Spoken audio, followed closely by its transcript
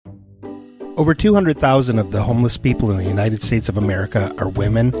Over 200,000 of the homeless people in the United States of America are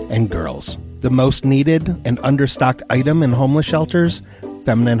women and girls. The most needed and understocked item in homeless shelters?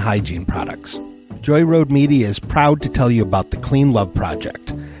 Feminine hygiene products. Joy Road Media is proud to tell you about the Clean Love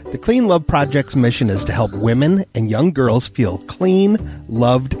Project. The Clean Love Project's mission is to help women and young girls feel clean,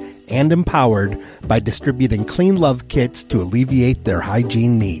 loved, and empowered by distributing Clean Love kits to alleviate their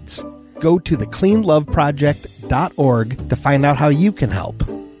hygiene needs. Go to thecleanloveproject.org to find out how you can help.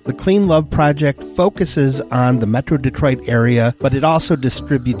 The Clean Love Project focuses on the Metro Detroit area, but it also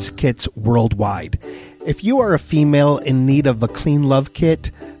distributes kits worldwide. If you are a female in need of a Clean Love kit,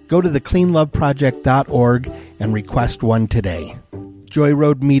 go to thecleanloveproject.org and request one today. Joy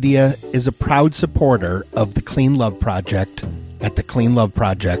Road Media is a proud supporter of the Clean Love Project at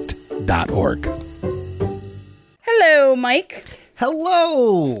thecleanloveproject.org. Hello, Mike.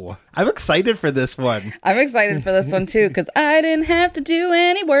 Hello! I'm excited for this one. I'm excited for this one, too, because I didn't have to do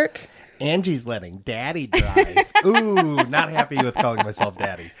any work. Angie's letting Daddy drive. Ooh, not happy with calling myself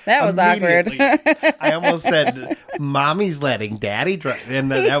Daddy. That was awkward. I almost said, Mommy's letting Daddy drive. And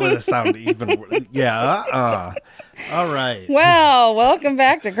that would have sounded even, yeah, all right. Well, welcome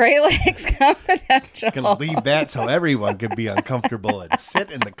back to Great Lakes Confidential. Gonna leave that so everyone could be uncomfortable and sit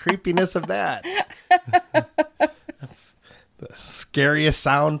in the creepiness of that. That's the scariest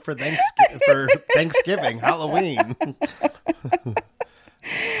sound for Thanksgiving, Halloween.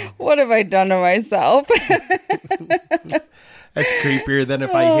 What have I done to myself? That's creepier than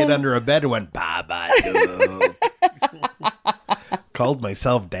if I hid under a bed and went, Baba. Called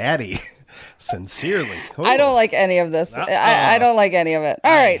myself Daddy. Sincerely. Ooh. I don't like any of this. I don't like any of it.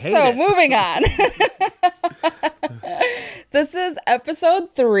 All right, so moving on. This is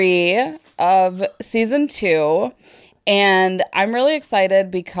episode 3 of season 2. And I'm really excited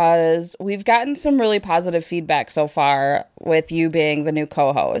because we've gotten some really positive feedback so far with you being the new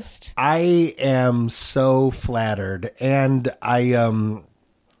co-host. I am so flattered, and I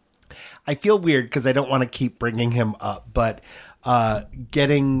feel weird because I don't want to keep bringing him up, but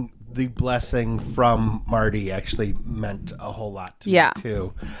getting the blessing from Marty actually meant a whole lot to me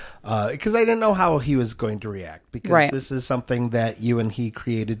too, because I didn't know how he was going to react, because this is something that you and he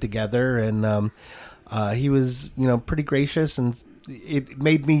created together, and he was, pretty gracious, and it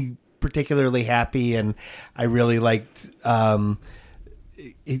made me particularly happy, and I really liked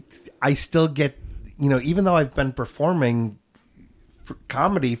it. I still get, even though I've been performing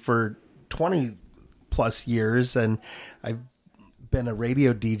comedy for 20 plus years, and I've been a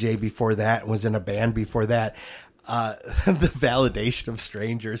radio DJ before that, and was in a band before that, the validation of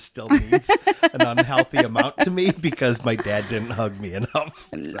strangers still needs an unhealthy amount to me because my dad didn't hug me enough.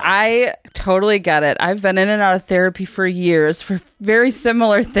 So. I totally get it. I've been in and out of therapy for years for very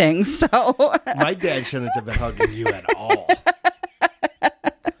similar things. So my dad shouldn't have been hugging you at all.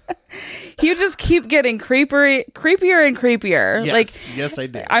 You just keep getting creepier and creepier. Yes, I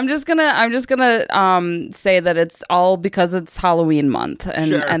do. I'm just gonna say that it's all because it's Halloween month,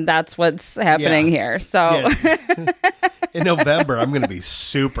 and that's what's happening here. So in November, I'm gonna be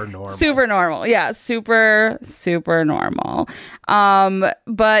super normal. Super normal, yeah, super normal.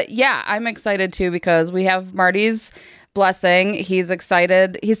 But yeah, I'm excited too because we have Marty's blessing. He's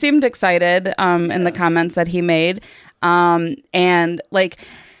excited. He seemed excited in the comments that he made, and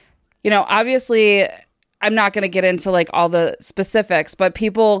obviously, I'm not going to get into all the specifics, but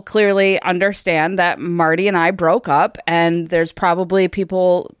people clearly understand that Marty and I broke up, and there's probably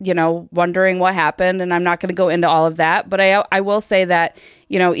people, wondering what happened, and I'm not going to go into all of that. But I will say that,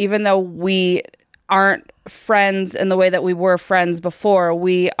 even though we aren't friends in the way that we were friends before,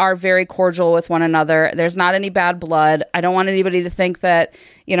 we are very cordial with one another. There's not any bad blood. I don't want anybody to think that,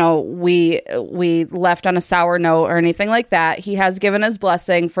 we left on a sour note or anything like that. He has given his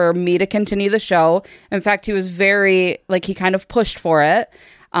blessing for me to continue the show. In fact, he was very, he kind of pushed for it.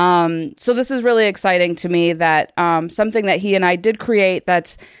 So this is really exciting to me that something that he and I did create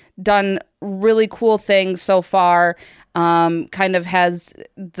that's done really cool things so far kind of has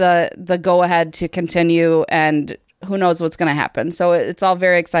the go ahead to continue, and who knows what's going to happen. So it's all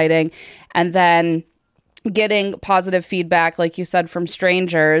very exciting. And then getting positive feedback, like you said, from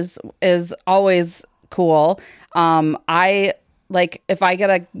strangers is always cool. If I get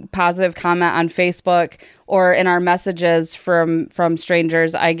a positive comment on Facebook or in our messages from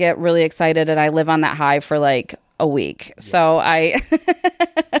strangers, I get really excited, and I live on that high for a week. Yeah.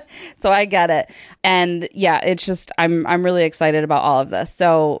 So I get it. And yeah, it's just, I'm really excited about all of this.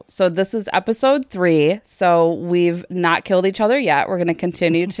 So this is episode 3. So we've not killed each other yet. We're going to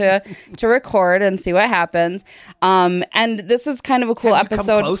continue to record and see what happens. And this is kind of a cool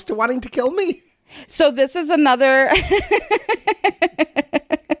episode. Come close to wanting to kill me? So this is another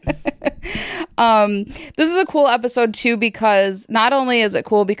This is a cool episode too, because not only is it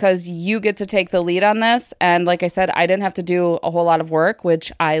cool because you get to take the lead on this, and like I said, I didn't have to do a whole lot of work,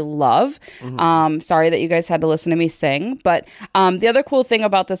 which I love. Sorry that you guys had to listen to me sing, but the other cool thing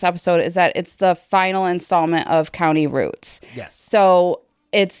about this episode is that it's the final installment of County Roots. Yes. So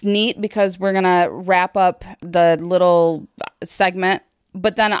it's neat because we're gonna wrap up the little segment.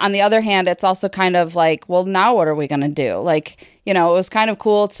 But then on the other hand, it's also kind of like, well, now what are we going to do? Like, you know, it was kind of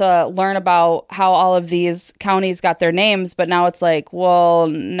cool to learn about how all of these counties got their names. But now it's like, well,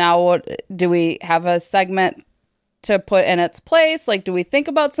 now what do we have a segment to put in its place? Like, do we think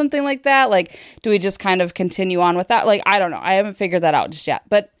about something like that? Like, do we just kind of continue on with that? Like, I don't know. I haven't figured that out just yet.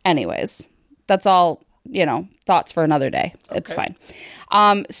 But anyways, that's all, you know, thoughts for another day. Okay. It's fine.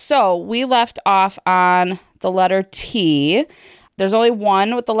 So we left off on the letter T. There's only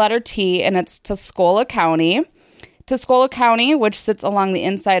one with the letter T, and it's Tuscola County. Tuscola County, which sits along the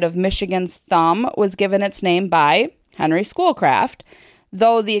inside of Michigan's thumb, was given its name by Henry Schoolcraft,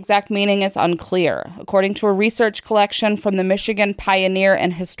 though the exact meaning is unclear. According to a research collection from the Michigan Pioneer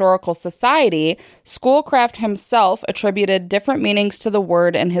and Historical Society, Schoolcraft himself attributed different meanings to the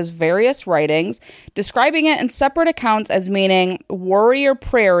word in his various writings, describing it in separate accounts as meaning warrior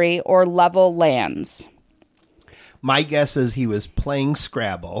prairie or level lands. My guess is he was playing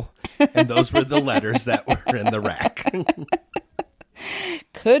Scrabble, and those were the letters that were in the rack.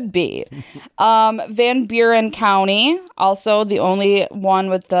 Could be. Van Buren County, also the only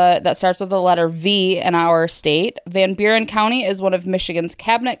one with that starts with the letter V in our state. Van Buren County is one of Michigan's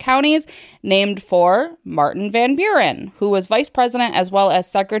cabinet counties, named for Martin Van Buren, who was vice president as well as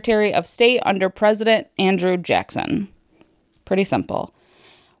Secretary of State under President Andrew Jackson. Pretty simple.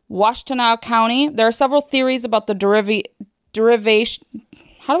 Washtenaw County. There are several theories about the derivation.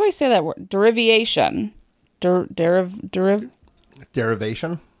 How do I say that word? Derivation.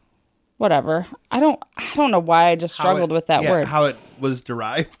 Derivation? Whatever. I don't know why I just struggled with that word. How it was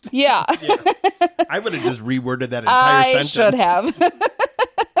derived? Yeah. I would have just reworded that entire sentence. I should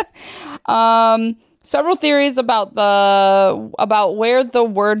have. Several theories about where the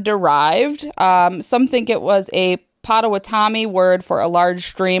word derived. Some think it was a Potawatomi word for a large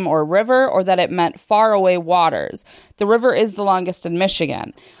stream or river, or that it meant faraway waters. The river is the longest in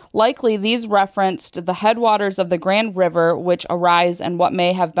Michigan. Likely, these referenced the headwaters of the Grand River, which arise in what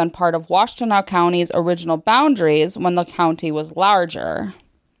may have been part of Washtenaw County's original boundaries when the county was larger.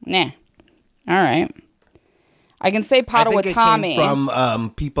 All right. I can say Potawatomi. I think it came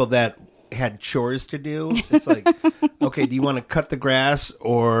from people that had chores to do. It's like, okay, do you want to cut the grass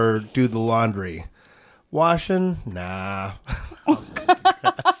or do the laundry? Washing? Nah.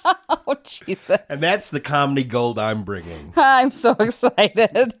 Oh, Jesus. And that's the comedy gold I'm bringing. I'm so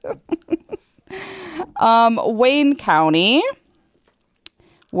excited. Wayne County,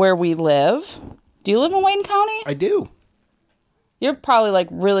 where we live. Do you live in Wayne County? I do. You're probably like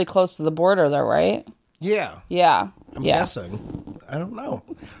really close to the border though, right? Yeah. Yeah. I'm guessing. I don't know.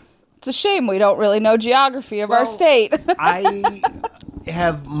 It's a shame we don't really know geography of our state. I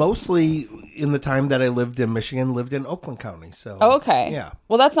have mostly, in the time that I lived in Michigan, lived in Oakland County. So okay. Yeah.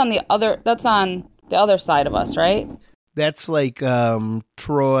 Well, that's on the other side of us, right? That's like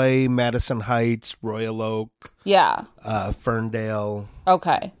Troy, Madison Heights, Royal Oak. Yeah. Ferndale.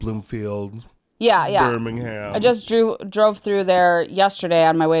 Okay. Bloomfield. Yeah. Birmingham. I just drove through there yesterday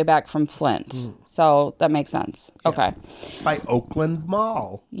on my way back from Flint. So that makes sense. Yeah. Okay. By Oakland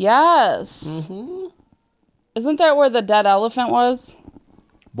Mall. Yes. Mm-hmm. Isn't that where the dead elephant was?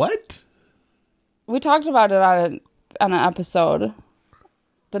 What? We talked about it on an episode.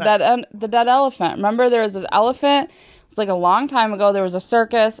 The dead elephant. Remember, there was an elephant. It's like a long time ago. There was a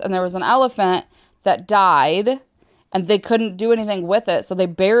circus, and there was an elephant that died, and they couldn't do anything with it, so they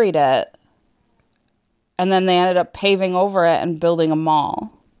buried it, and then they ended up paving over it and building a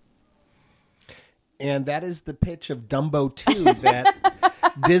mall. And that is the pitch of Dumbo 2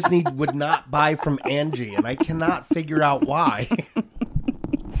 that Disney would not buy from Angie, and I cannot figure out why.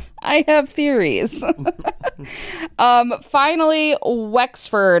 I have theories. Finally,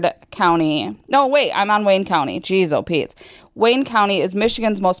 Wexford County. No, wait, I'm on Wayne County. Jeez, oh, Pete. Wayne County is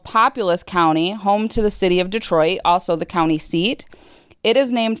Michigan's most populous county, home to the city of Detroit, also the county seat. It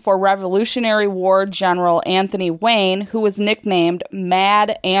is named for Revolutionary War General Anthony Wayne, who was nicknamed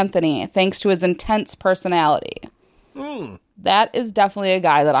Mad Anthony, thanks to his intense personality. That is definitely a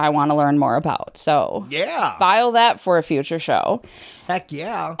guy that I want to learn more about. So yeah, file that for a future show. Heck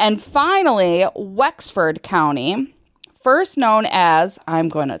yeah. And finally, Wexford County, first known as, I'm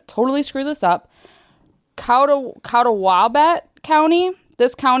going to totally screw this up, Coutawabet County.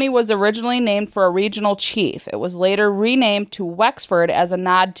 This county was originally named for a regional chief. It was later renamed to Wexford as a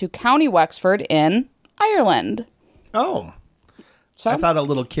nod to County Wexford in Ireland. Oh. So I thought a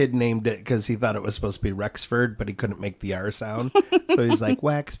little kid named it because he thought it was supposed to be Rexford, but he couldn't make the R sound. So he's like,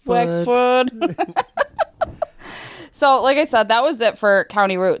 Wexford. Wexford. So, like I said, that was it for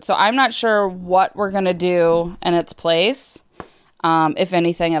County Route. So I'm not sure what we're going to do in its place, if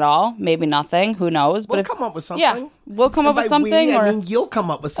anything at all. Maybe nothing. Who knows? We'll come up with something. Yeah, we'll come up with something. I mean, you'll come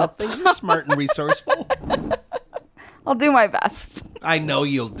up with something. You're smart and resourceful. I'll do my best. I know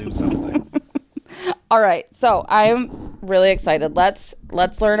you'll do something. All right. So I'm really excited. Let's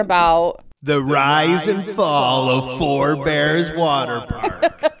learn about the rise and fall of Four Bears Water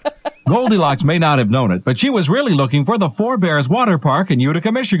Park. Goldilocks may not have known it, but she was really looking for the Four Bears Water Park in Utica,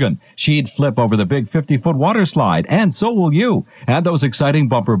 Michigan. She'd flip over the big 50-foot water slide, and so will you. And those exciting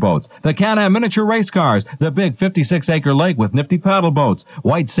bumper boats, the Can-Am miniature race cars, the big 56-acre lake with nifty paddle boats,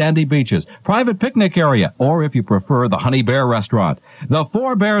 white sandy beaches, private picnic area, or if you prefer, the Honey Bear restaurant. The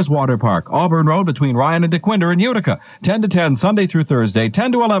Four Bears Water Park, Auburn Road between Ryan and DeQuinder in Utica. 10 to 10 Sunday through Thursday,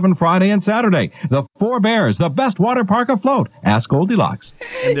 10 to 11 Friday and Saturday. The Four Bears, the best water park afloat. Ask Goldilocks.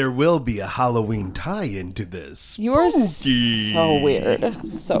 And there will be a Halloween tie-in to this. You're so weird.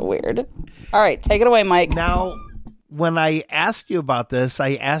 So weird. All right, take it away, Mike. Now, when I asked you about this,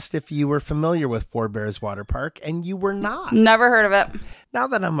 I asked if you were familiar with Four Bears Water Park, and you were not. Never heard of it. Now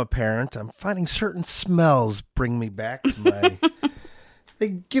that I'm a parent, I'm finding certain smells bring me back to my... They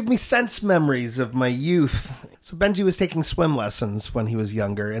give me sense memories of my youth. So Benji was taking swim lessons when he was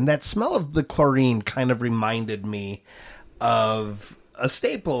younger, and that smell of the chlorine kind of reminded me of a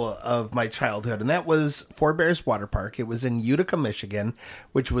staple of my childhood, and that was Four Bears Water Park. It was in Utica, Michigan,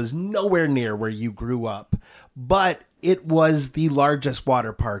 which was nowhere near where you grew up, but it was the largest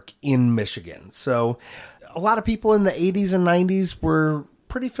water park in Michigan. So a lot of people in the 80s and 90s were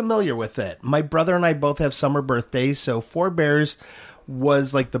pretty familiar with it. My brother and I both have summer birthdays, so Four Bears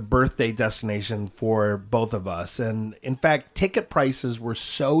was like the birthday destination for both of us. And in fact, ticket prices were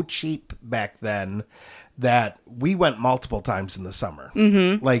so cheap back then that we went multiple times in the summer.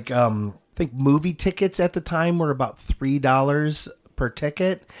 Mm-hmm. Like, I think movie tickets at the time were about $3 per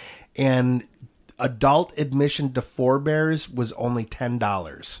ticket, and adult admission to Four Bears was only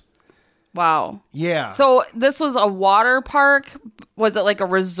 $10. Wow. Yeah. So this was a water park? Was it like a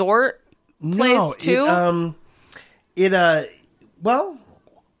resort place too? Well,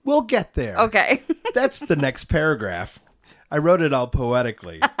 we'll get there. Okay. That's the next paragraph. I wrote it all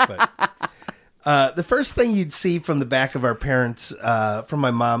poetically, but... the first thing you'd see from the back of our parents, from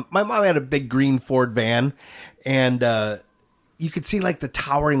my mom had a big green Ford van, and you could see like the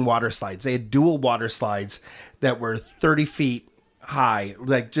towering water slides. They had dual water slides that were 30 feet high,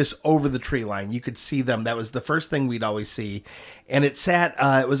 like just over the tree line. You could see them. That was the first thing we'd always see. And it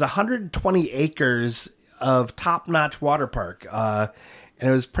was 120 acres of top-notch water park. And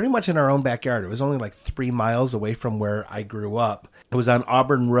it was pretty much in our own backyard. It was only like 3 miles away from where I grew up. It was on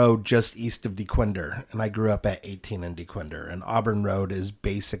Auburn Road, just east of DeQuinder, and I grew up at 18 in DeQuinder. And Auburn Road is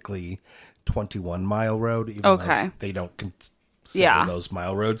basically 21 Mile Road, even though they don't consider those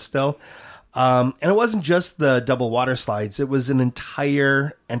mile roads still. And it wasn't just the double water slides. It was an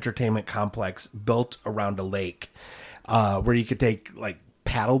entire entertainment complex built around a lake, where you could take like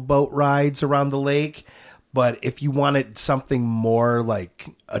paddle boat rides around the lake. But if you wanted something more like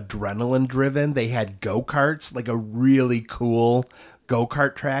adrenaline driven, they had go-karts, like a really cool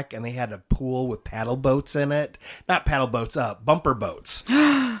go-kart track, and they had a pool with paddle boats in it. Not paddle boats, bumper boats.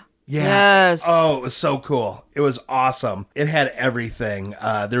 Yeah. Yes. Oh, it was so cool. It was awesome. It had everything.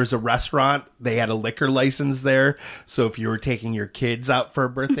 There was a restaurant. They had a liquor license there. So if you were taking your kids out for a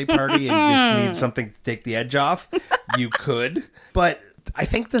birthday party and you just need something to take the edge off, you could. But I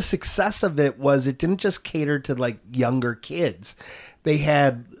think the success of it was it didn't just cater to like younger kids. They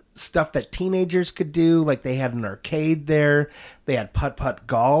had stuff that teenagers could do. Like they had an arcade there. They had putt-putt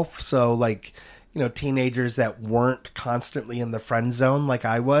golf. So like, you know, teenagers that weren't constantly in the friend zone like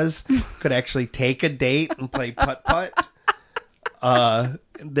I was could actually take a date and play putt-putt.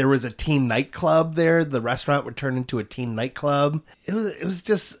 There was a teen nightclub there. The restaurant would turn into a teen nightclub. It was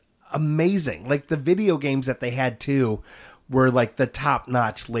just amazing. Like the video games that they had too were like the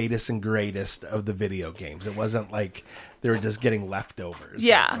top-notch, latest and greatest of the video games. It wasn't like they were just getting leftovers.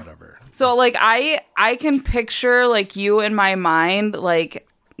 Yeah. Or whatever. So like I can picture like you in my mind, like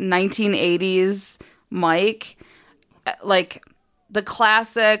 1980s Mike, like the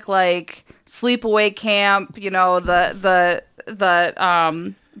classic like sleepaway camp, you know, the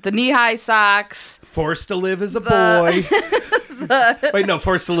knee-high socks. Forced to live as a boy. Wait, no,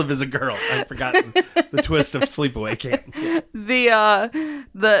 Forced to Live is a girl. I've forgotten the twist of Sleepaway Camp.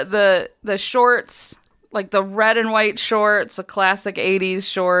 The shorts, like the red and white shorts, the classic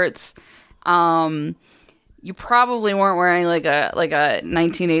 80s shorts. You probably weren't wearing like a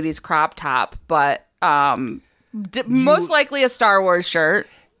 1980s crop top, but most likely a Star Wars shirt.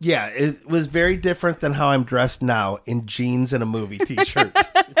 Yeah, it was very different than how I'm dressed now in jeans and a movie t-shirt.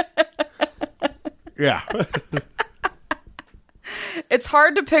 Yeah. It's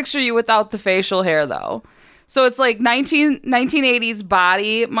hard to picture you without the facial hair, though. So it's like 1980s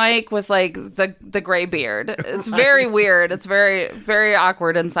body, Mike, with like the gray beard. It's very weird. It's very, very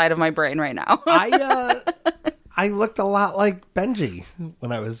awkward inside of my brain right now. I looked a lot like Benji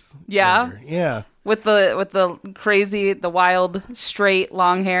when I was Yeah? younger. Yeah. With the crazy, the wild, straight,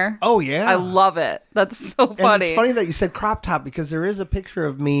 long hair. Oh, yeah. I love it. That's so funny. And it's funny that you said crop top because there is a picture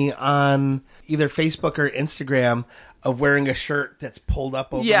of me on either Facebook or Instagram of wearing a shirt that's pulled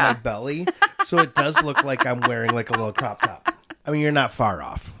up over my belly. So it does look like I'm wearing like a little crop top. I mean, you're not far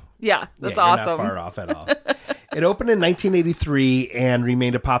off. Yeah, that's You're awesome. not far off at all. It opened in 1983 and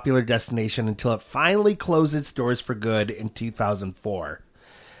remained a popular destination until it finally closed its doors for good in 2004.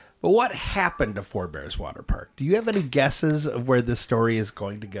 But what happened to Four Bears Water Park? Do you have any guesses of where this story is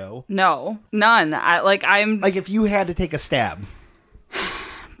going to go? No, none. I'm Like if you had to take a stab.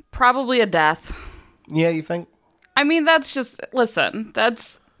 probably a death. Yeah, you think? I mean, that's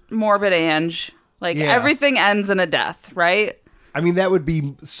morbid Ange. Like Yeah. everything ends in a death, right? I mean, that would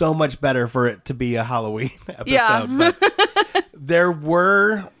be so much better for it to be a Halloween episode. Yeah. But there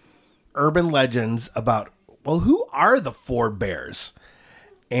were urban legends about, well, who are the Four Bears?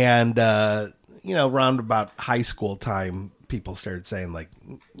 And, around about high school time, people started saying, like,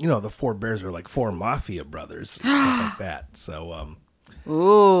 the Four Bears are like four mafia brothers and stuff like that. So,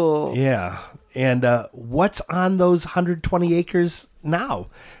 Ooh. yeah. And what's on those 120 acres now?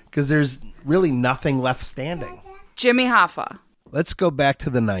 Because there's really nothing left standing. Jimmy Hoffa. Let's go back to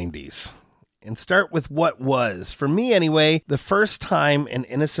the 90s and start with what was, for me anyway, the first time an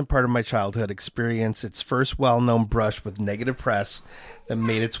innocent part of my childhood experienced its first well-known brush with negative press that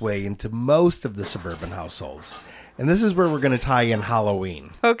made its way into most of the suburban households. And this is where we're going to tie in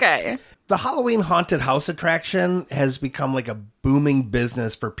Halloween. Okay. The Halloween haunted house attraction has become like a booming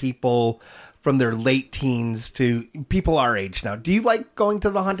business for people from their late teens to people our age now. Do you like going to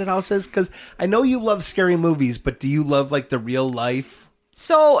the haunted houses? Because I know you love scary movies, but do you love like the real life?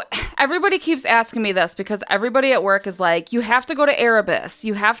 So everybody keeps asking me this because everybody at work is like, you have to go to Erebus.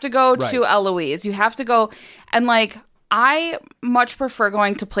 You have to go to Eloise. You have to go. And like, I much prefer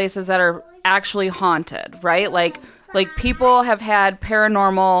going to places that are actually haunted, right? Like people have had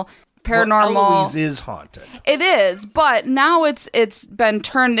paranormal. Well, Eloise is haunted. It is, but now it's been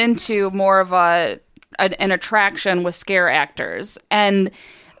turned into more of an attraction with scare actors. And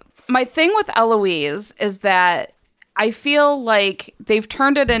my thing with Eloise is that I feel like they've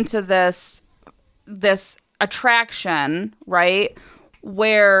turned it into this attraction, right?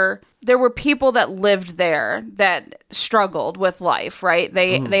 Where there were people that lived there that struggled with life, right?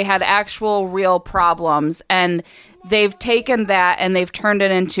 They had actual real problems, and they've taken that and they've turned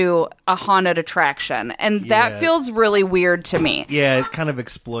it into a haunted attraction. And that feels really weird to me. Yeah, it kind of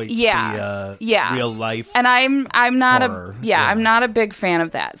exploits the real life. And I'm not horror. I'm not a big fan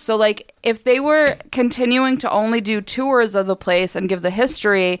of that. So like if they were continuing to only do tours of the place and give the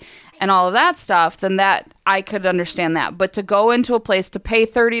history and all of that stuff, then that I could understand that. But to go into a place to pay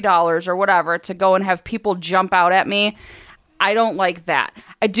 $30 or whatever to go and have people jump out at me, I don't like that.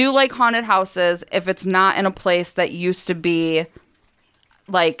 I do like haunted houses if it's not in a place that used to be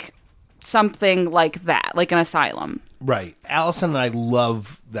like something like that, like an asylum. Right. Allison and I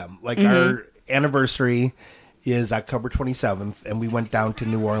love them. Like our anniversary is October 27th, and we went down to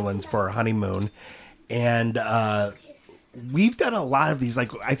New Orleans for our honeymoon. And we've done a lot of these.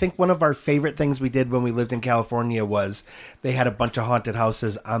 Like, I think one of our favorite things we did when we lived in California was they had a bunch of haunted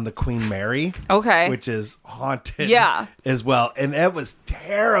houses on the Queen Mary. Okay. Which is haunted Yeah. as well. And that was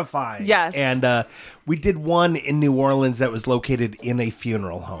terrifying. Yes. And we did one in New Orleans that was located in a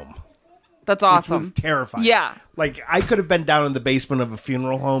funeral home. That's Which awesome. was terrifying. Yeah. Like, I could have been down in the basement of a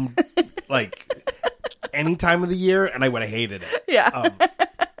funeral home, like, any time of the year, and I would have hated it. Yeah.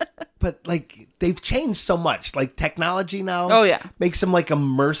 But, like, they've changed so much. Like, technology now makes them, like,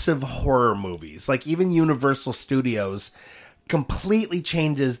 immersive horror movies. Like, even Universal Studios completely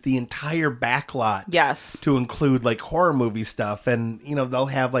changes the entire backlot to include, like, horror movie stuff. And, they'll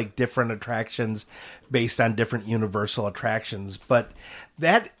have, like, different attractions based on different Universal attractions. But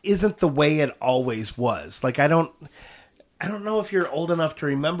that isn't the way it always was. Like, I don't know if you're old enough to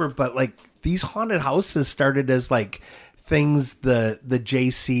remember, but, like, these haunted houses started as, like, things the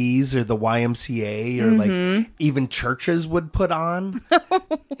JCs or the YMCA or like even churches would put on.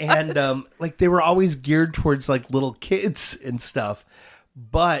 And like they were always geared towards like little kids and stuff.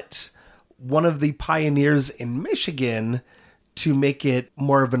 But one of the pioneers in Michigan to make it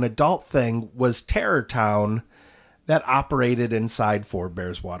more of an adult thing was Terror Town, that operated inside Four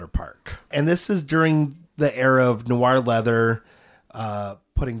Bears Water Park. And this is during the era of noir leather,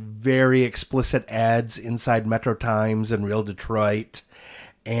 putting very explicit ads inside Metro Times and Real Detroit.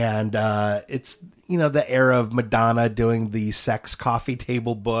 And it's, you know, the era of Madonna doing the sex coffee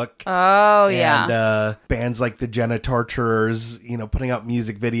table book. Oh, yeah. And bands like the Jenna Torturers, you know, putting out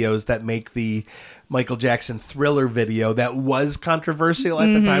music videos that make the Michael Jackson Thriller video that was controversial at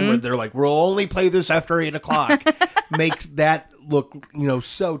the time, where they're like, we'll only play this after 8 o'clock. Makes that look, you know,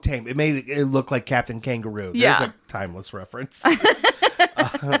 so tame. It made it look like Captain Kangaroo. There's a timeless reference.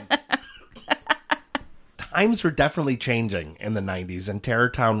 Times were definitely changing in the 90s, and Terror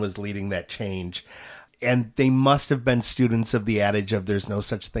Town was leading that change. And they must have been students of the adage of there's no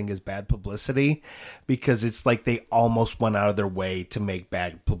such thing as bad publicity, because it's like they almost went out of their way to make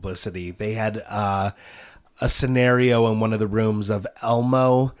bad publicity. They had a scenario in one of the rooms of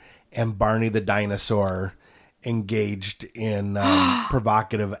Elmo and Barney the dinosaur engaged in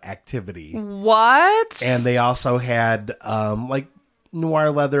provocative activity. What? And they also had like noir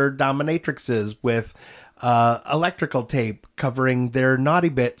leather dominatrixes with electrical tape covering their naughty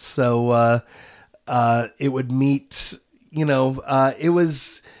bits, so it would meet, you know, it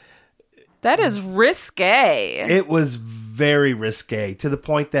was... That is risque. It was very risque, to the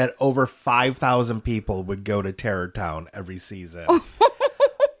point that over 5,000 people would go to Terror Town every season.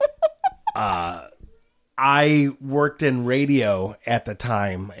 I worked in radio at the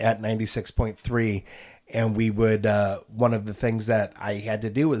time at 96.3, and we would, one of the things that I had to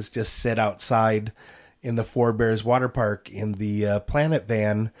do was just sit outside in the Four Bears Water Park in the Planet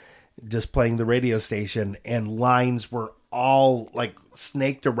van, just playing the radio station, and lines were all like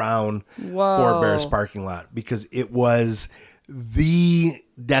snaked around Four Bears parking lot, because it was the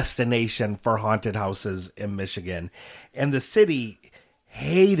destination for haunted houses in Michigan, and the city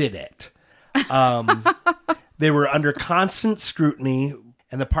hated it. They were under constant scrutiny,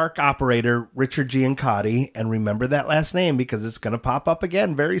 and the park operator, Richard Giancotti, and remember that last name because it's going to pop up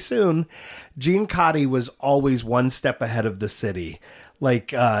again very soon. Giancotti was always one step ahead of the city.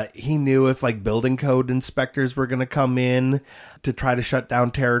 Like, he knew if like building code inspectors were going to come in to try to shut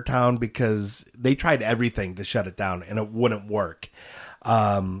down Terror Town, because they tried everything to shut it down and it wouldn't work.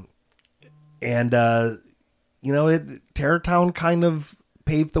 You know, Terror Town kind of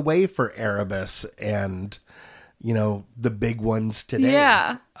paved the way for Erebus and, you know, the big ones today.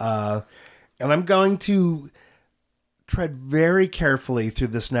 Yeah. And I'm going to tread very carefully through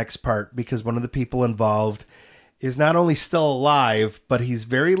this next part, because one of the people involved is not only still alive, but he's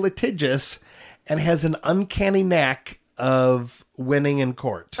very litigious and has an uncanny knack of winning in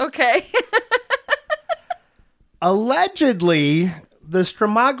court. Okay. Allegedly, the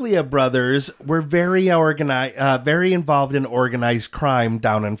Stramaglia brothers were very involved in organized crime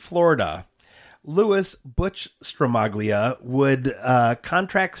down in Florida. Louis Butch Stramaglia would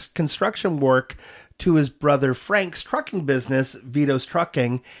contract construction work to his brother Frank's trucking business, Vito's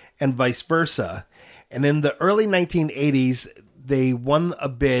Trucking, and vice versa. And in the early 1980s, they won a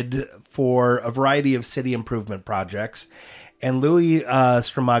bid for a variety of city improvement projects. And Louis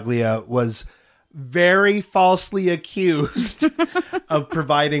Stramaglia was very falsely accused of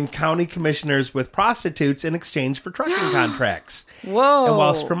providing county commissioners with prostitutes in exchange for trucking contracts. Whoa. And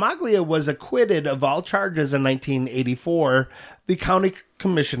while Stramaglia was acquitted of all charges in 1984, the county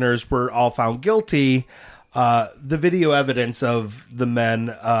commissioners were all found guilty. The video evidence of the men,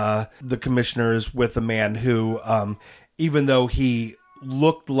 the commissioners, with a man who, even though he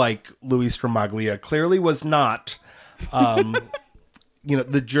looked like Louis Stramaglia, clearly was not. You know,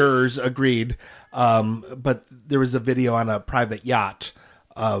 the jurors agreed. But there was a video on a private yacht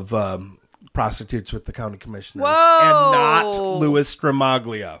of prostitutes with the county commissioners. Whoa. And not Louis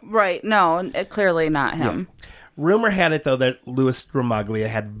Stramaglia. Right. No, clearly not him. Yeah. Rumor had it, though, that Louis Stramaglia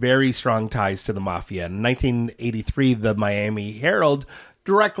had very strong ties to the mafia. In 1983, the Miami Herald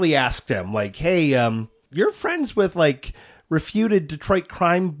directly asked him, like, hey, you're friends with, like, refuted Detroit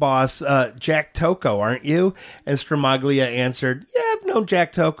crime boss Jack Tocco, aren't you? And Stramaglia answered, yeah, I've known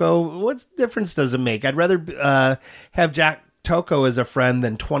Jack Tocco. What difference does it make? I'd rather have Jack Tocco as a friend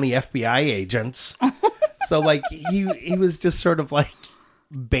than 20 FBI agents. So, like, he was just sort of, like,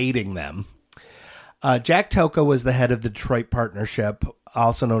 baiting them. Jack Toka was the head of the Detroit Partnership,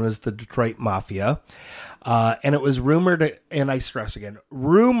 also known as the Detroit Mafia. And it was rumored, and I stress again,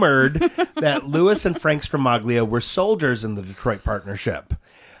 rumored that Louis and Frank Stramaglia were soldiers in the Detroit Partnership.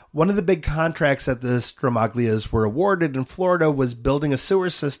 One of the big contracts that the Stramaglias were awarded in Florida was building a sewer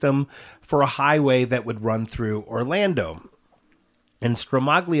system for a highway that would run through Orlando. And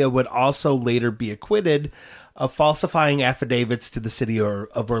Stramaglia would also later be acquitted of falsifying affidavits to the city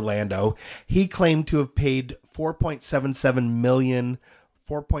of Orlando. He claimed to have paid $4.77 million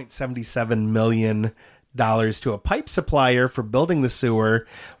to a pipe supplier for building the sewer,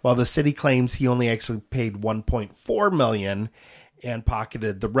 while the city claims he only actually paid $1.4 million and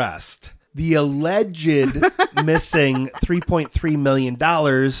pocketed the rest. The alleged missing $3.3 million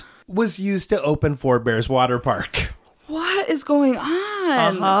was used to open Four Bears Water Park. What is going on?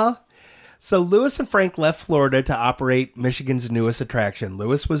 Uh-huh. So Louis and Frank left Florida to operate Michigan's newest attraction.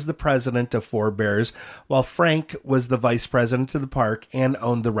 Louis was the president of Four Bears, while Frank was the vice president of the park and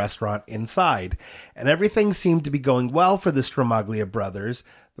owned the restaurant inside. And everything seemed to be going well for the Stramaglia brothers.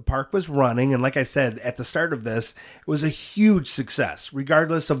 The park was running, and like I said, at the start of this, it was a huge success,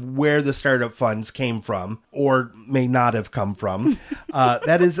 regardless of where the startup funds came from, or may not have come from.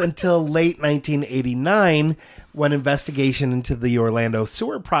 That is until late 1989, when investigation into the Orlando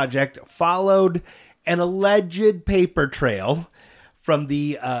Sewer Project followed an alleged paper trail from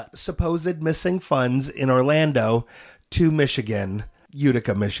the supposed missing funds in Orlando to Michigan,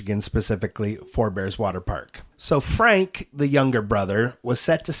 Utica, Michigan, specifically Four Bears Water Park. So Frank, the younger brother, was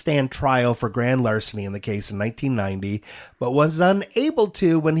set to stand trial for grand larceny in the case in 1990, but was unable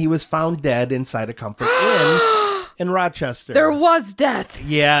to when he was found dead inside a Comfort Inn in Rochester. There was death.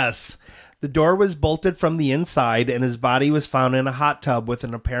 Yes. The door was bolted from the inside, and his body was found in a hot tub with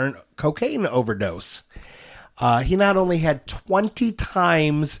an apparent cocaine overdose. He not only had 20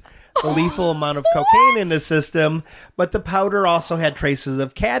 times the lethal amount of cocaine in his system, but the powder also had traces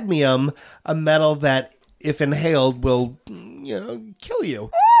of cadmium, a metal that, if inhaled, will, kill you.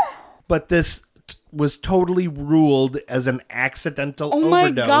 But this was totally ruled as an accidental overdose. Oh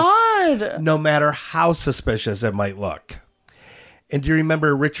my God. No matter how suspicious it might look. And do you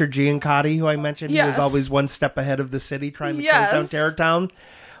remember Richard Giancotti, who I mentioned? Yes. He was always one step ahead of the city trying to Yes. close down Terrortown.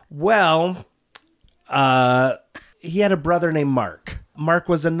 Well, he had a brother named Mark. Mark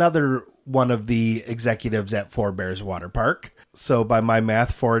was another one of the executives at Four Bears Water Park. So by my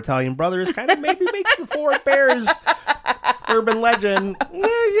math, four Italian brothers kind of maybe makes the Four Bears urban legend.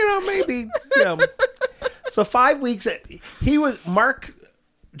 Maybe. So 5 weeks, Mark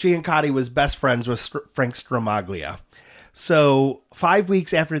Giancotti was best friends with Frank Stramaglia. So 5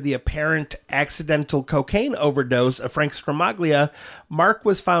 weeks after the apparent accidental cocaine overdose of Frank Stramaglia, Mark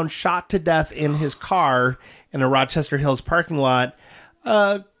was found shot to death in his car in a Rochester Hills parking lot,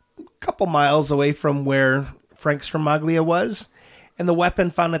 a couple miles away from where Frank Stramaglia was. And the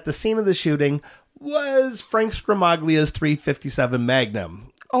weapon found at the scene of the shooting was Frank Stramaglia's .357 Magnum.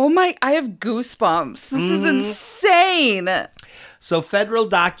 Oh my, I have goosebumps. This is insane. So federal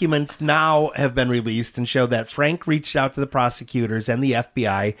documents now have been released and show that Frank reached out to the prosecutors and the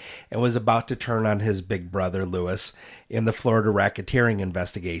FBI and was about to turn on his big brother, Louis, in the Florida racketeering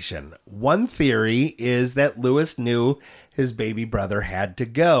investigation. One theory is that Louis knew his baby brother had to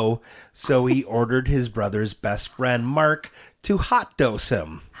go, so he ordered his brother's best friend, Mark, to hot dose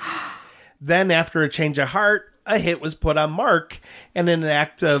him. Then, after a change of heart, a hit was put on Mark, and in an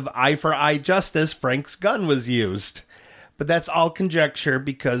act of eye for eye justice, Frank's gun was used. But that's all conjecture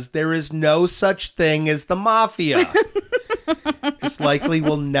because there is no such thing as the mafia. It's likely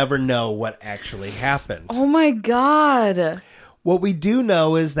we'll never know what actually happened. Oh my God. What we do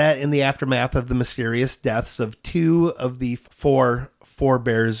know is that in the aftermath of the mysterious deaths of two of the four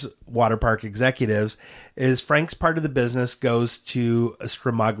Bears Water Park executives, is Frank's part of the business goes to a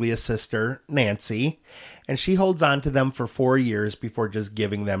Stramaglia sister, Nancy, and she holds on to them for 4 years before just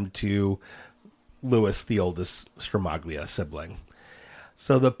giving them to Louis, the oldest Stramaglia sibling.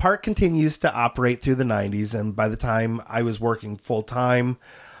 So the park continues to operate through the 90s, and by the time I was working full-time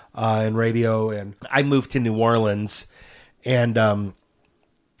in radio, and I moved to New Orleans, and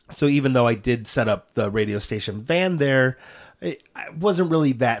so even though I did set up the radio station van there, I wasn't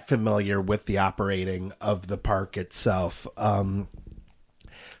really that familiar with the operating of the park itself.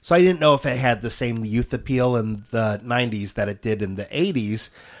 So I didn't know if it had the same youth appeal in the 90s that it did in the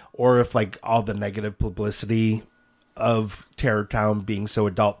 80s, or if like all the negative publicity of Terrortown being so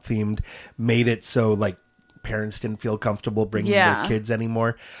adult themed made it so like parents didn't feel comfortable bringing their kids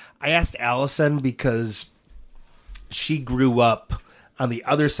anymore. I asked Allison because she grew up on the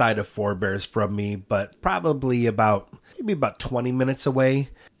other side of Four Bears from me, but probably maybe about 20 minutes away.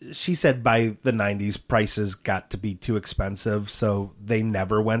 she said by the 90s, prices got to be too expensive, so they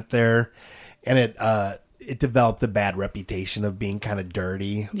never went there. And it developed a bad reputation of being kind of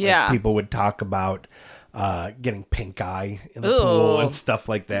dirty. Yeah. Like, people would talk about getting pink eye in the pool and stuff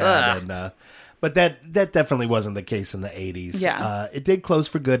like that. And but that definitely wasn't the case in the 80s. Yeah. It did close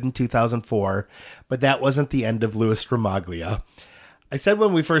for good in 2004, but that wasn't the end of Louis Stramaglia. I said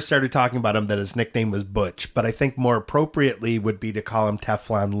when we first started talking about him that his nickname was Butch, but I think more appropriately would be to call him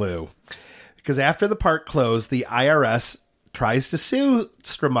Teflon Lou. Because after the park closed, the IRS tries to sue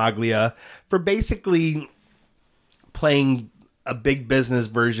Stramaglia for basically playing a big business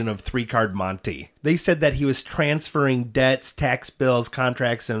version of three-card Monty. They said that he was transferring debts, tax bills,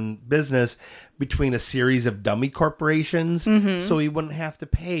 contracts, and business between a series of dummy corporations, so he wouldn't have to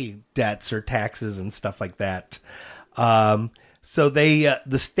pay debts or taxes and stuff like that. So the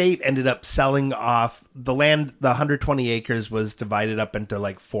state ended up selling off the land. The 120 acres was divided up into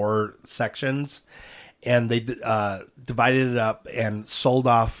like 4 sections, and they divided it up and sold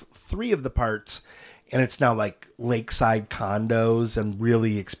off 3 of the parts. And it's now like lakeside condos and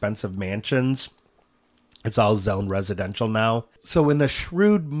really expensive mansions. It's all zone residential now. So in a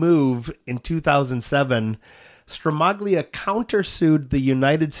shrewd move in 2007, Stramaglia countersued the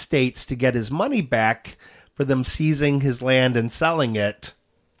United States to get his money back for them seizing his land and selling it.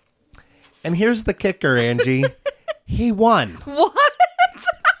 And here's the kicker, Angie. He won. What?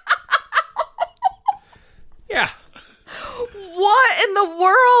 Yeah. What in the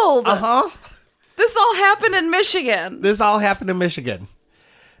world? Uh-huh. This all happened in Michigan. This all happened in Michigan.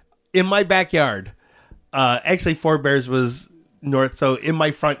 In my backyard. Actually, Four Bears was north, so in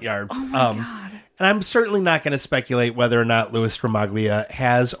my front yard. Oh my God. And I'm certainly not going to speculate whether or not Louis Stramaglia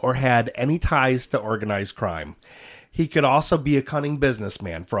has or had any ties to organized crime. He could also be a cunning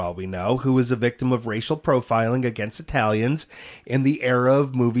businessman, for all we know, who was a victim of racial profiling against Italians in the era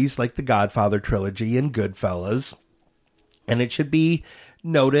of movies like the Godfather trilogy and Goodfellas. And it should be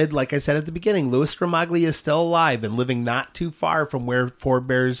noted, like I said at the beginning, Louis Stramaglia is still alive and living not too far from where Four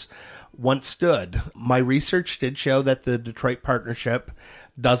Bears once stood. My research did show that the Detroit Partnership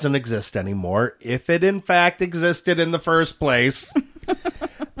doesn't exist anymore, if it in fact existed in the first place.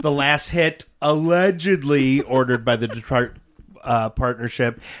 The last hit, allegedly ordered by the Detroit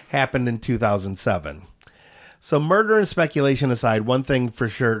Partnership, happened in 2007. So murder and speculation aside, one thing for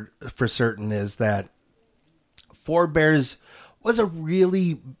certain is that Four Bears was a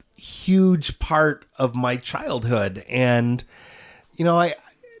really huge part of my childhood. And, you know,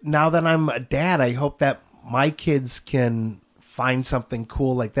 now that I'm a dad, I hope that my kids can find something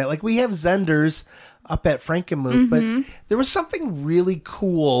cool like that. Like, we have Zenders up at Frankenmuth, but there was something really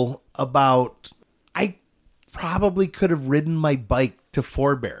cool about, I probably could have ridden my bike to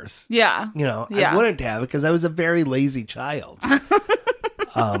Four Bears. Yeah. You know, Yeah. I wouldn't have because I was a very lazy child.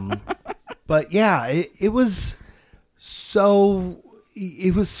 But yeah, it was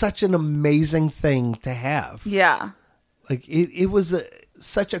such an amazing thing to have. Yeah. Like, it was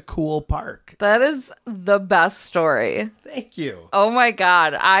such a cool park. That is the best story. Thank you. Oh my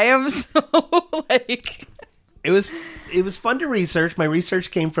God. I am so like... It was fun to research. My research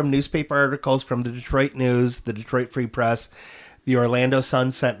came from newspaper articles from the Detroit News, the Detroit Free Press, the Orlando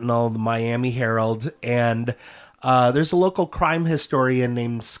Sun-Sentinel, the Miami Herald, and there's a local crime historian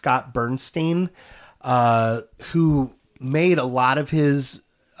named Scott Bernstein who made a lot of his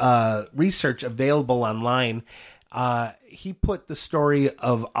research available online. He put the story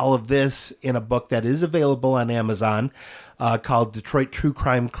of all of this in a book that is available on Amazon called Detroit True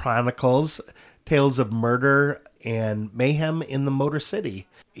Crime Chronicles, Tales of Murder and Mayhem in the Motor City.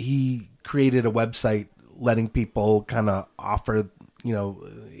 He created a website letting people kind of offer, you know,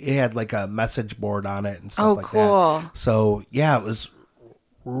 it had like a message board on it and stuff like cool. that. So, yeah, it was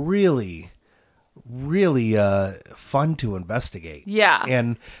really, really fun to investigate. Yeah.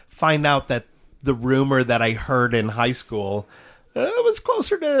 And find out that the rumor that I heard in high school was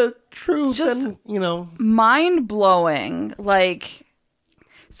closer to truth than, you know. Mind blowing. Like,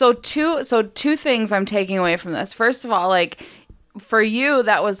 so two things I'm taking away from this. First of all, like, for you,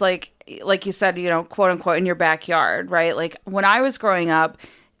 that was like you said, you know, quote unquote, in your backyard, right? Like, when I was growing up,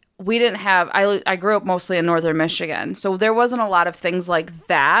 we didn't have, I grew up mostly in northern Michigan. So there wasn't a lot of things like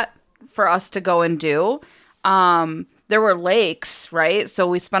that for us to go and do. There were lakes, right? So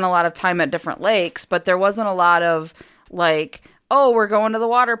we spent a lot of time at different lakes, but there wasn't a lot of like, oh, we're going to the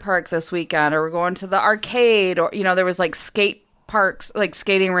water park this weekend, or we're going to the arcade, or, you know, there was like skate parks, like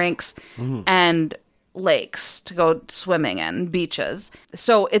skating rinks and lakes to go swimming in, beaches.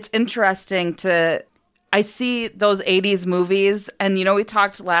 So it's interesting I see those 80s movies, and, you know, we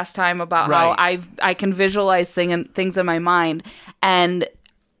talked last time about how I can visualize things in my mind, and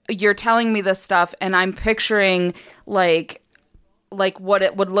you're telling me this stuff and I'm picturing like what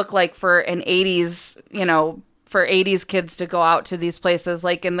it would look like for an 80s, for 80s kids to go out to these places,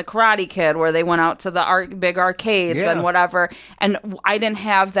 like in the Karate Kid, where they went out to the big arcades and whatever. And I didn't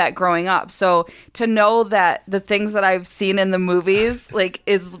have that growing up. So to know that the things that I've seen in the movies,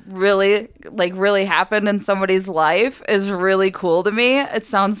 is really, really happened in somebody's life is really cool to me. It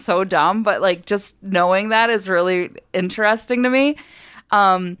sounds so dumb, but just knowing that is really interesting to me.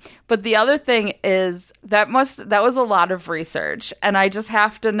 But the other thing is that was a lot of research, and I just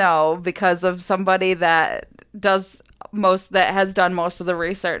have to know, because of somebody that has done most of the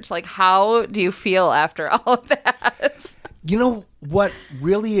research, how do you feel after all of that? What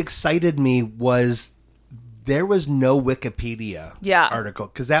really excited me was there was no Wikipedia article,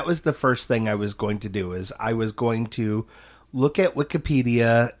 because that was the first thing I was going to do. Is I was going to look at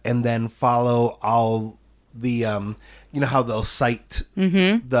Wikipedia and then follow all the how they'll cite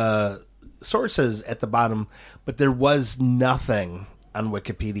the sources at the bottom, but there was nothing on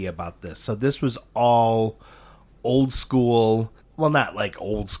Wikipedia about this. So this was all old school. Well, not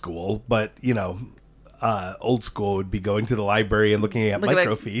old school, but old school would be going to the library and looking at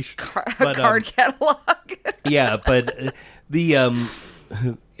microfiche, card catalog. Yeah, but the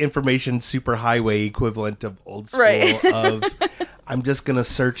information superhighway equivalent of old school, right? Of I'm just gonna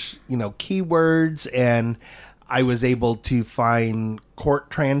search keywords, and I was able to find court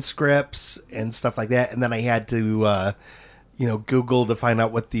transcripts and stuff like that, and then I had to Google to find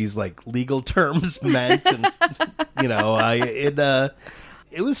out what these legal terms meant, and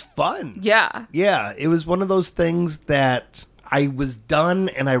it was fun. Yeah, it was one of those things that I was done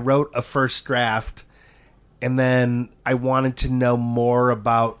and I wrote a first draft, and then I wanted to know more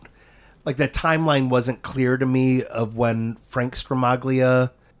about, the timeline wasn't clear to me of when Frank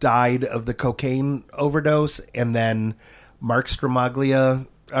Stramaglia died of the cocaine overdose, and then Mark Giancotti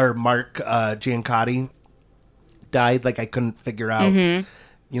died. I couldn't figure out,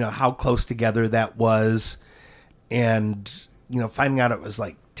 how close together that was, and finding out it was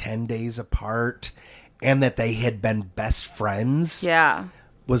 10 days apart, and that they had been best friends. Yeah,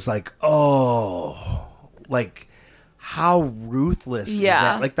 was how ruthless is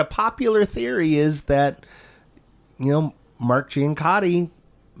that? The popular theory is that Mark Giancotti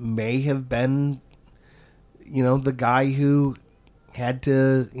may have been the guy who had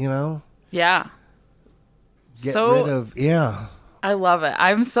to get rid of I love it.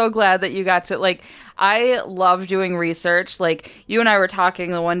 I'm so glad that you got to I love doing research. You and I were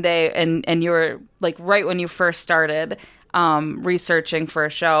talking the one day, and you were right when you first started researching for a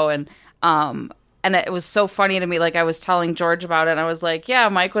show, and it was so funny to me. I was telling George about it, and I was like, yeah,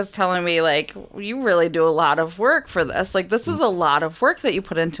 Mike was telling me you really do a lot of work for this. This is a lot of work that you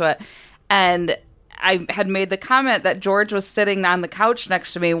put into it. And I had made the comment that George was sitting on the couch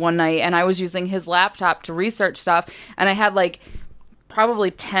next to me one night, and I was using his laptop to research stuff, and I had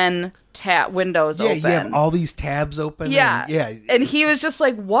probably 10 windows open. Yeah, you have all these tabs open. Yeah. And he was just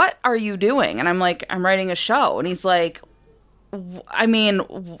like, what are you doing? And I'm like, I'm writing a show. And he's like, I mean,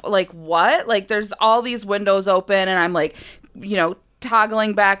 what? There's all these windows open, and I'm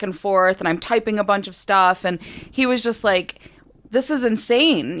toggling back and forth, and I'm typing a bunch of stuff. And he was just like, this is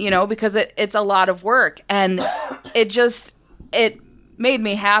insane, because it's a lot of work. And it made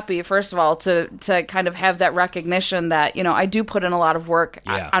me happy, first of all, to kind of have that recognition that, I do put in a lot of work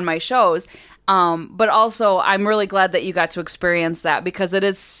on my shows. But also, I'm really glad that you got to experience that, because it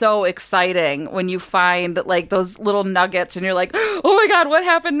is so exciting when you find those little nuggets, and you're like, oh my God, what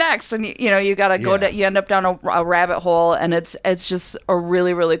happened next? And you got to go you end up down a rabbit hole, and it's just a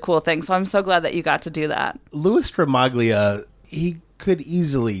really, really cool thing. So I'm so glad that you got to do that. Louis Stramaglia, he could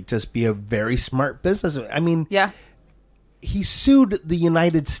easily just be a very smart businessman. I mean, he sued the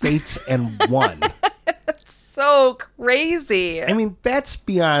United States and won. So crazy. I mean, that's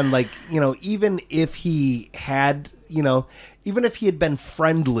beyond even if he had, even if he had been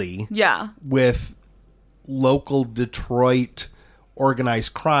friendly with local Detroit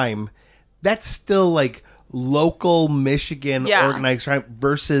organized crime, that's still local Michigan organized crime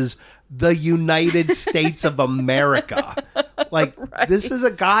versus the United States of America. Right. This is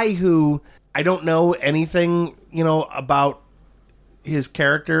a guy who I don't know anything, about his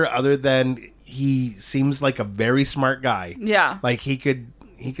character other than he seems like a very smart guy. Yeah. He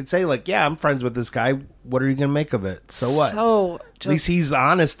could say yeah, I'm friends with this guy. What are you going to make of it? So what? At least he's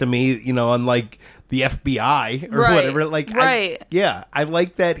honest to me, unlike the FBI or whatever. Right. I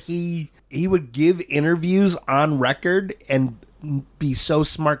like that he would give interviews on record and be so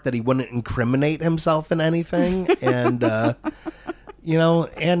smart that he wouldn't incriminate himself in anything. And, and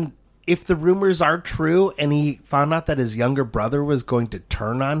if the rumors are true and he found out that his younger brother was going to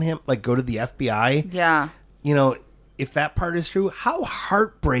turn on him, like go to the FBI, Yeah. you know, if that part is true, how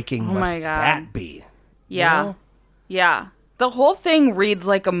heartbreaking must my God. that be? Yeah. You know? Yeah. The whole thing reads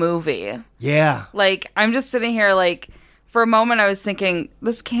like a movie. Yeah. Like, I'm just sitting here, like, for a moment I was thinking,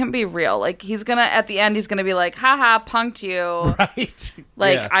 this can't be real. Like, he's gonna, at the end, he's gonna be like, haha, punked you. Right.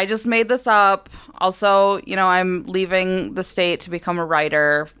 Like, Yeah. I just made this up. Also, you know, I'm leaving the state to become a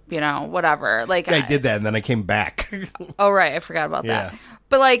writer, you know, whatever. Like, I did that and then I came back. Oh, right. I forgot about Yeah. that.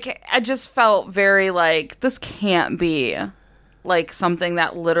 But, like, I just felt very like, this can't be like something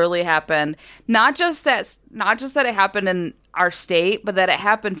that literally happened. Not just that it happened in our state, but that it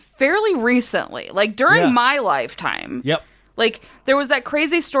happened fairly recently, like during Yeah. my lifetime. Yep. Like, there was that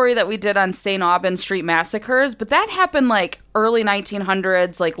crazy story that we did on St. Aubin Street massacres, but that happened like early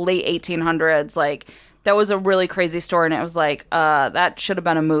 1900s, like late 1800s. Like, that was a really crazy story, and it was like, that should have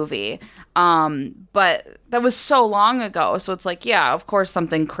been a movie. But that was so long ago, so it's like, yeah, of course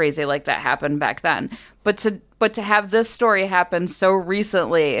something crazy like that happened back then. But to have this story happen so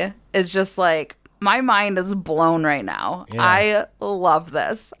recently is just like, my mind is blown right now. Yeah. I love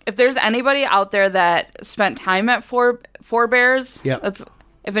this. If there's anybody out there that spent time at Forebears, Yep.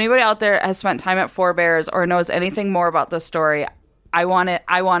 if anybody out there has spent time at Forebears or knows anything more about this story, I want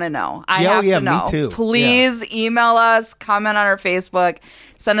to know. I have to know. Me too. Please email us, comment on our Facebook,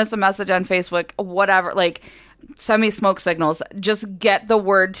 send us a message on Facebook, whatever. Like, send me smoke signals. Just get the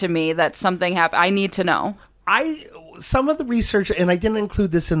word to me that something happened. I need to know. Some of the research, and I didn't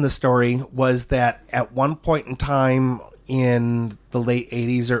include this in the story, was that at one point in time in the late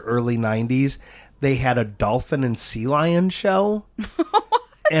 80s or early 90s, they had a dolphin and sea lion show.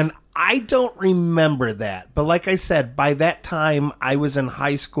 And I don't remember that. But like I said, by that time, I was in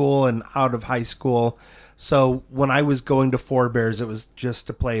high school and out of high school. So when I was going to Forebears, it was just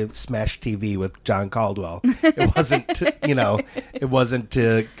to play Smash TV with John Caldwell. It wasn't, it wasn't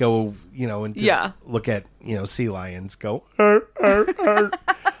to go, and to look at, sea lions go,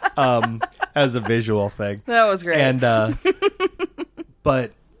 as a visual thing. That was great. And,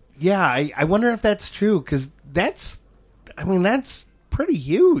 but yeah, I wonder if that's true, because that's pretty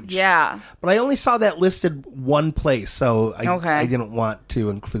huge. Yeah. But I only saw that listed one place, so I Okay. didn't want to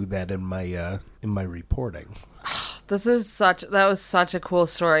include that in my reporting. That was such a cool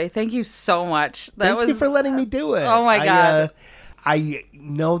story. Thank you so much. Thank you for letting me do it. Oh my God. I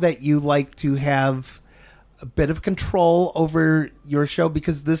know that you like to have a bit of control over your show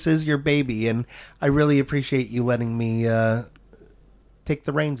because this is your baby, and I really appreciate you letting me take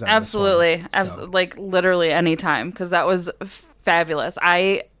the reins on Absolutely. this one. Absolutely. Like, literally anytime, because that was fabulous.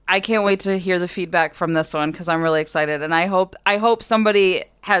 I can't wait to hear the feedback from this one because I'm really excited, and I hope somebody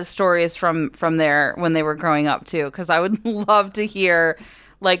has stories from there when they were growing up too, because I would love to hear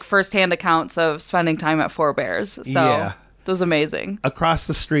like firsthand accounts of spending time at Forebears. So Yeah. it was amazing. Across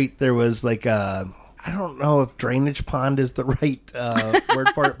the street, there was like I don't know if drainage pond is the right word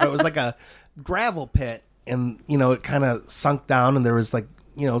for it, but it was like a gravel pit, and it kind of sunk down, and there was like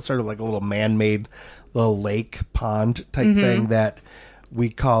sort of like a little man-made little lake pond type thing that we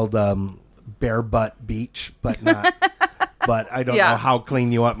called Bear Butt Beach, but not. But I don't know how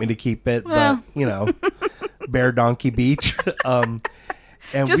clean you want me to keep it, but Bear Donkey Beach.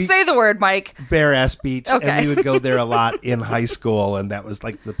 And Just say the word, Mike. Bear Ass Beach. Okay. And we would go there a lot in high school, and that was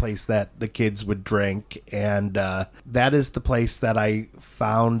like the place that the kids would drink. And that is the place that I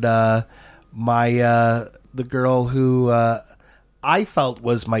found the girl who I felt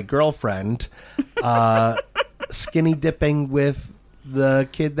was my girlfriend, skinny dipping with the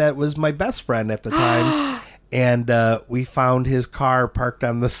kid that was my best friend at the time. And we found his car parked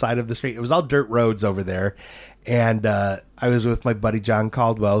on the side of the street. It was all dirt roads over there. And I was with my buddy John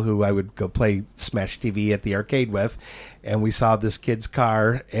Caldwell, who I would go play Smash TV at the arcade with. And we saw this kid's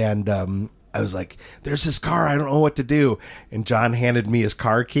car, and I was like, there's this car, I don't know what to do. And John handed me his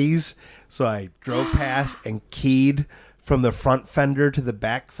car keys. So I drove past and keyed from the front fender to the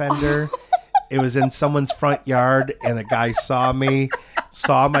back fender. It was in someone's front yard, and the guy saw me,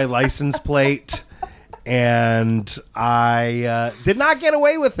 saw my license plate, and I did not get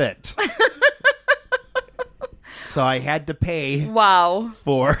away with it. So I had to pay Wow.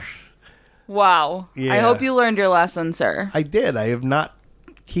 for... Wow. Yeah. I hope you learned your lesson, sir. I did. I have not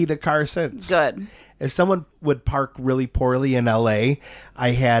keyed a car since. Good. If someone would park really poorly in LA, I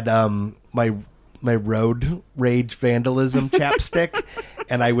had my road rage vandalism chapstick,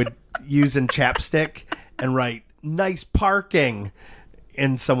 and I would use in chapstick and write "nice parking"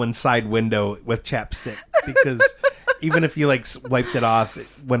 in someone's side window with chapstick, because even if you like wiped it off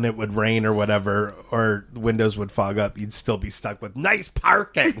when it would rain or whatever, or the windows would fog up, you'd still be stuck with nice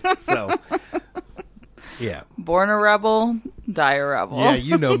parking. So, yeah. Born a rebel, die a rebel. Yeah,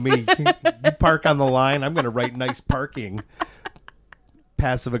 you know me. You park on the line, I'm going to write nice parking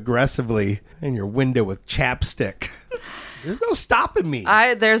passive aggressively in your window with chapstick. There's no stopping me.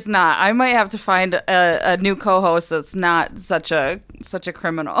 There's not. I might have to find a new co-host that's not such a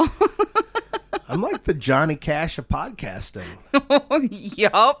criminal. I'm like the Johnny Cash of podcasting.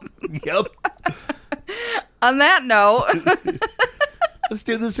 Yup. Yep. On that note, let's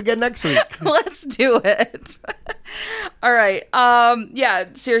do this again next week. Let's do it. All right. Yeah,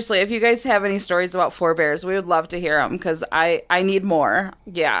 seriously, if you guys have any stories about forebears, we would love to hear them because I need more.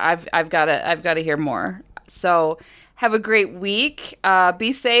 Yeah, I've got to hear more. So have a great week.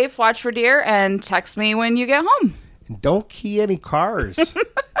 Be safe, watch for deer, and text me when you get home. And don't key any cars.